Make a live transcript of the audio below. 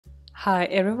Hi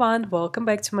everyone, welcome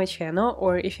back to my channel,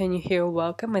 or if you're new here,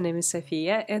 welcome. My name is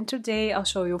Sophia and today I'll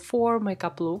show you 4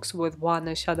 makeup looks with one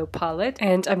eyeshadow palette,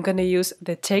 and I'm gonna use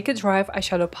the Take a Drive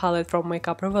eyeshadow palette from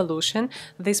Makeup Revolution.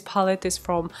 This palette is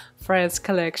from Friends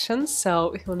collection,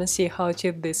 so if you wanna see how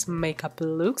cheap this makeup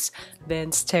looks,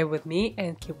 then stay with me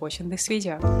and keep watching this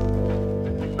video.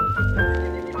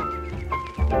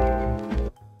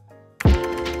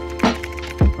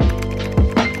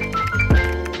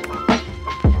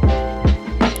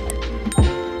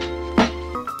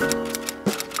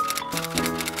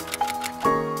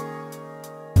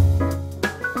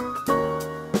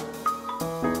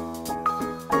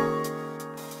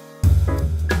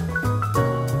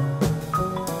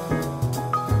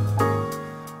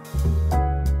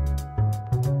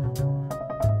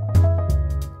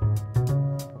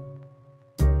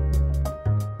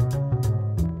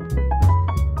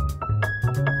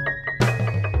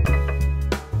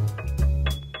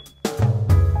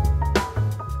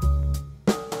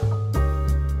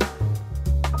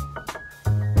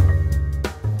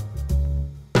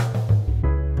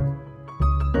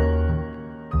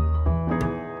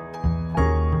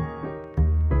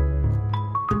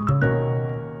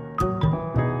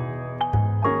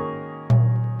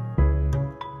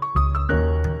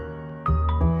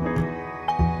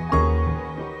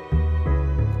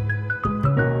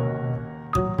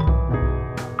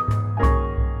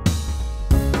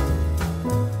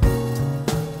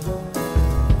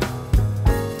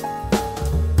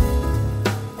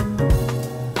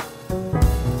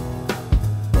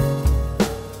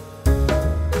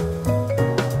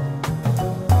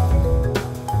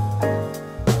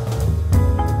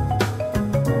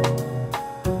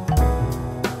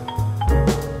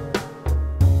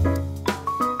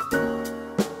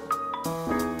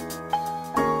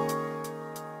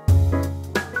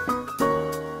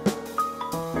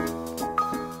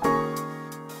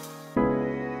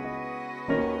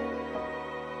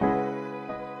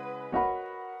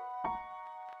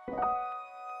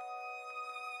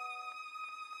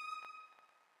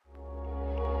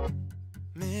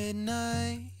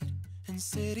 Midnight and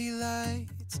city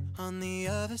lights on the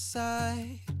other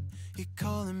side. You're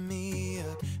calling me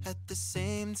up at the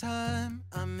same time.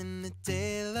 I'm in the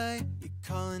daylight. You're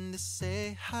calling to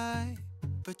say hi,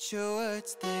 but your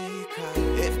words, they cry.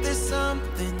 If there's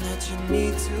something that you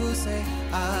need to say,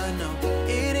 I know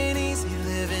it ain't easy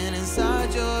living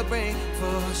inside your brain,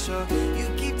 for sure. You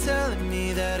keep telling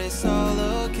me that it's all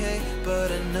okay,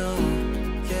 but I know,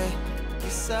 yeah,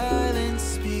 your silence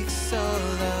speaks so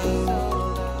loud.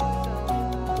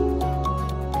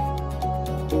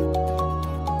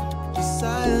 Your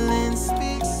silence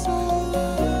speaks so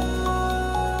loud,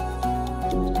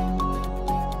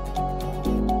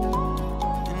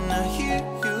 and I hear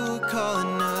you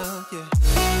calling out, yeah.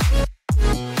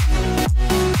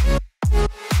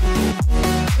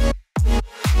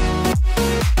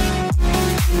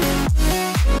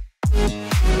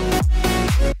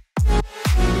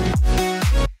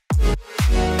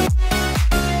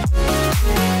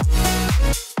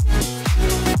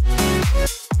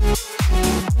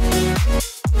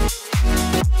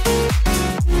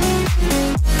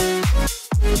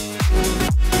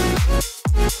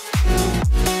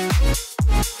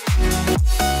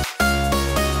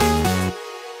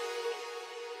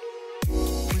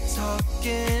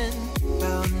 Talking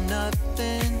about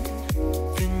nothing,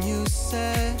 then you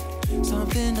said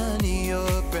something under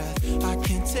your breath. I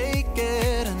can't take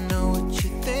it, I know what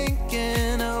you're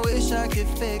thinking. I wish I could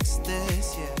fix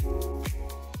this, yeah.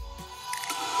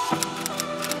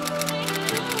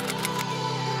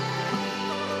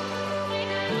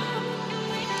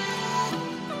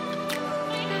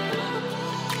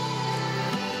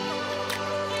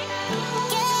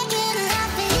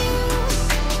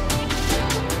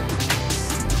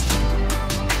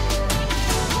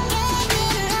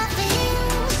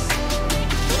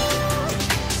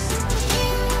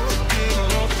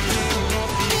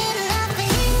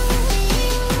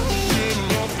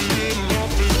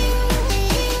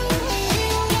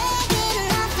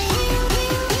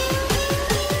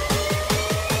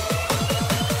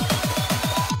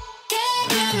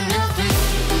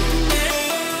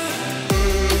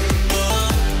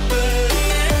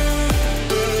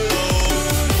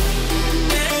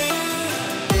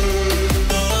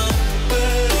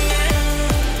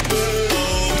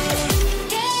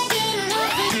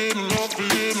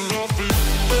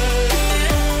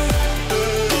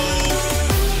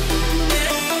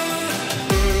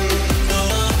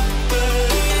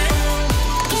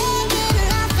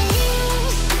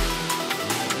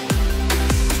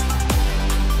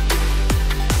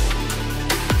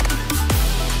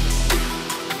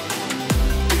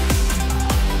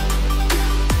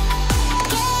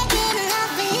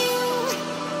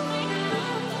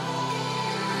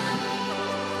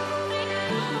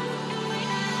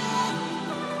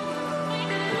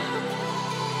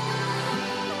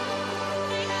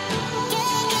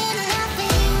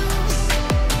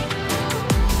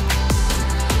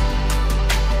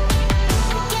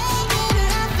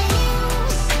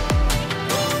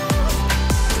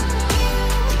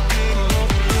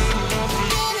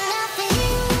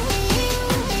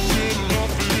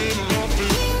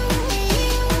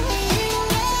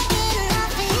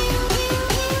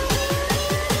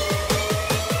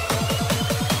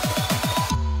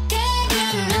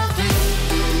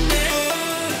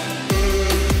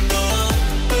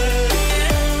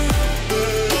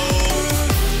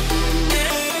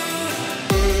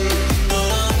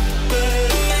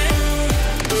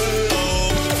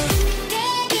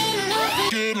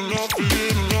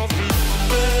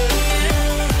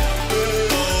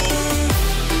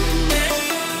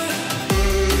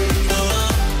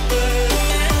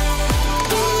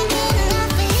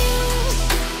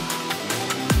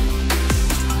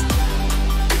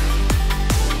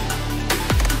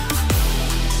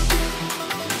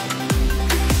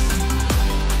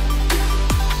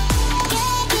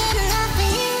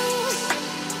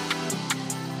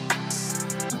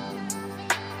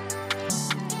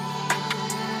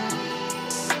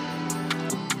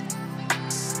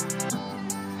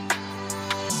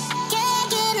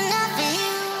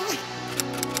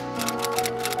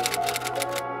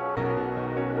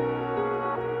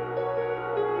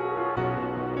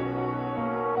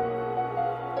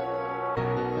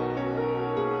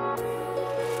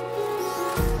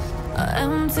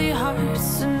 empty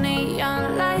hearts and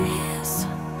neon lights.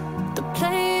 They're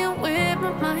playing with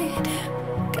my mind.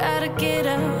 Gotta get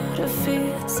out of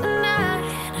here tonight.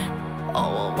 Oh,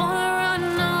 I wanna run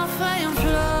off and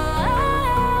fly.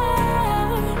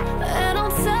 And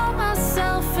I'll tell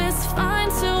myself it's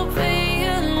fine to be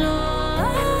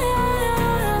alone,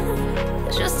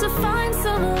 just to find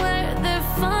somewhere that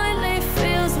finally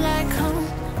feels like home.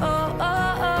 Oh,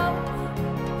 oh, oh.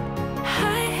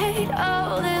 I hate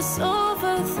all this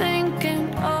overthinking.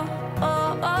 Oh,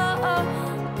 oh, oh, oh.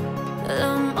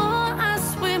 The more I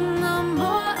swim, the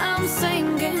more I'm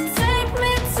sinking. Take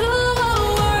me to a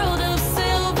world of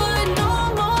silver. No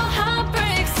more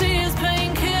heartbreaks, tears,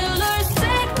 painkillers.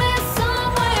 Take me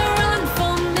somewhere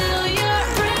unfamiliar.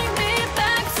 Bring me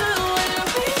back to where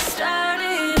we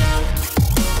started out.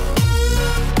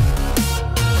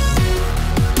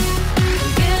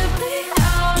 Get me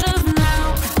out of now,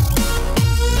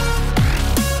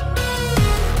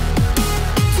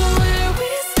 to where we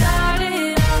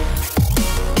started out.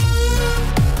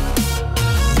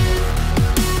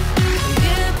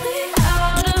 Get me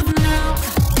out of now,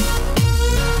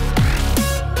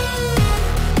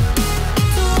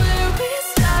 to where we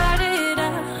started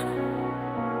out.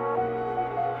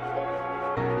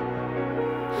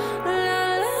 La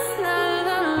la la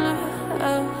la la,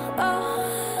 oh, oh.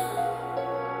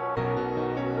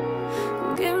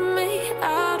 Get me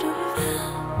out of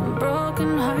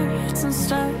broken hearts and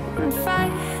starting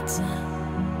fights,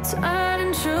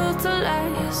 turning truth to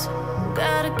lies.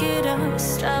 Gotta get up,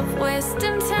 stop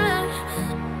wasting time.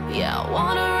 Yeah, I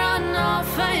wanna run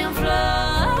off and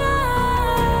fly.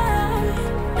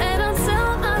 And I'll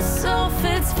tell myself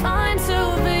it's fine to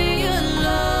be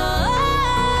alone,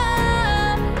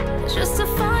 just to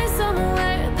find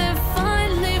somewhere that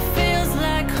finally feels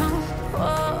like home. Oh,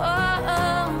 oh,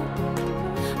 oh.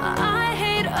 I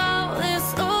hate all this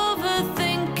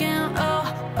overthinking. Oh,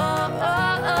 oh,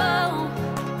 oh, oh.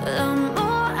 The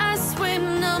more I swim,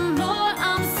 the more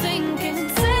I'm sinking.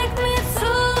 Take me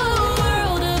to a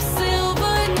world of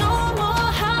silver. No more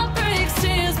heartbreaks,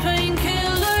 tears,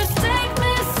 painkillers. Take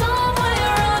me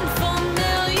somewhere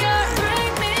unfamiliar.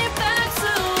 Bring me back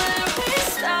to where we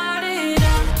started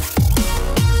out.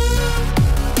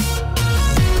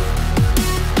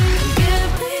 Get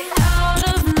me out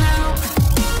of now.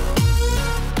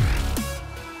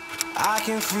 I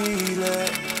can feel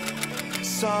it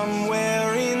somewhere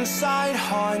inside,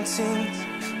 haunting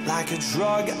like a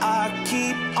drug I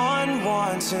keep on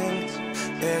wanting.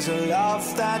 There's a love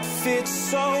that fits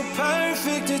so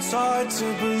perfect, it's hard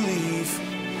to believe.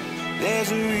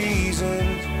 There's a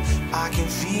reason I can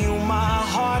feel my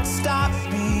heart stop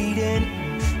beating,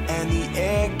 and the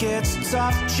air gets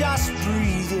tough just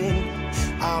breathing.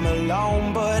 I'm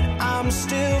alone, but I'm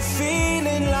still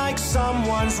feeling like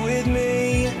someone's with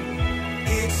me.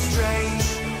 It's strange,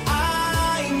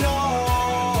 I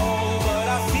know, but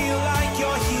I feel like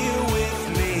you're here with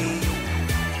me,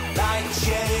 like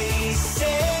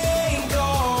chasing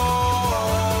ghosts.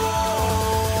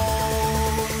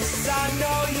 I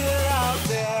know you're out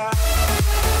there.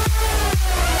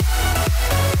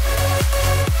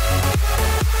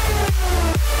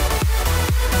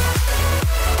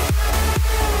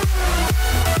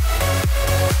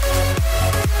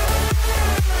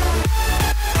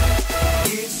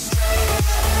 It's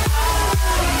strange.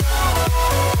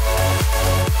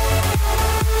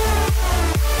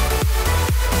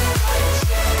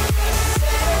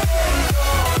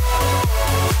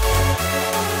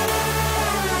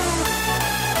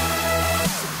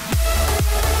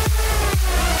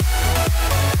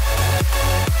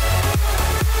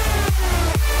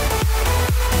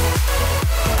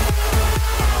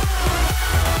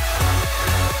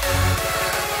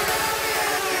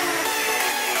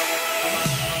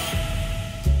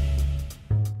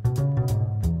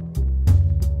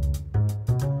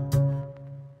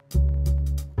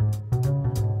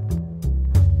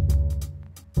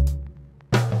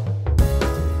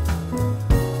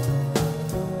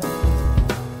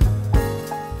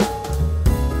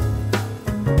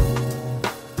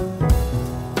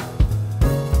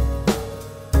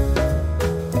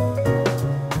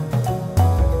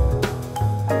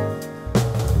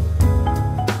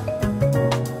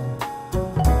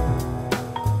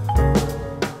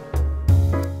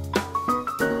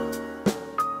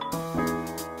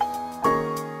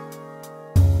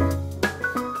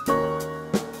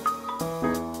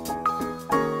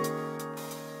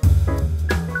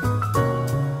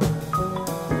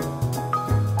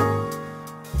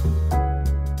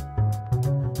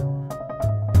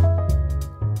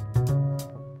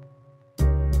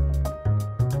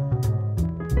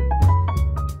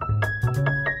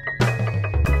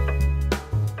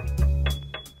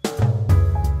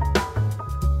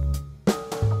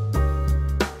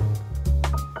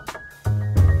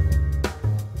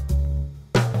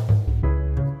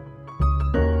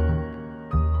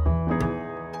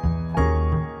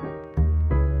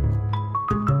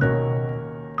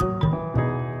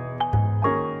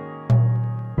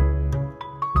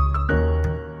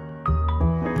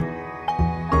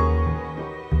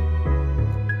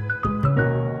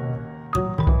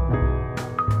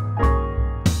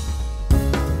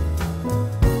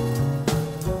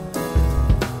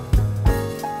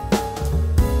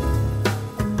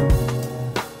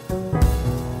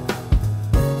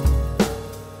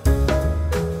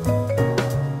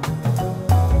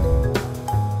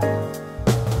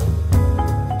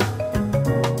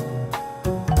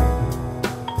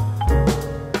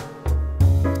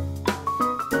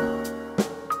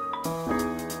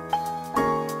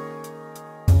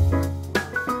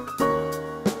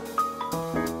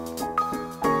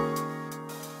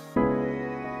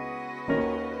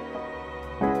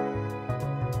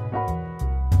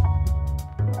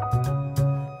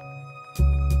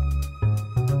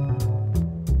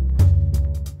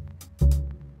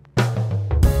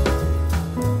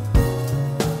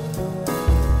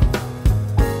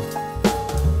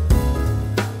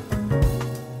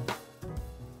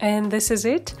 And this is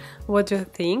it. What do you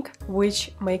think?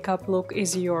 Which makeup look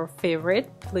is your favorite?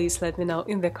 Please let me know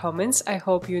in the comments. I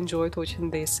hope you enjoyed watching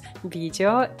this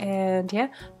video, and yeah,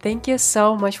 thank you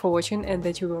so much for watching and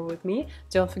that you were with me.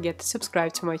 Don't forget to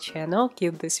subscribe to my channel,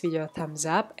 give this video a thumbs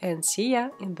up, and see ya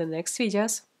in the next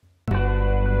videos.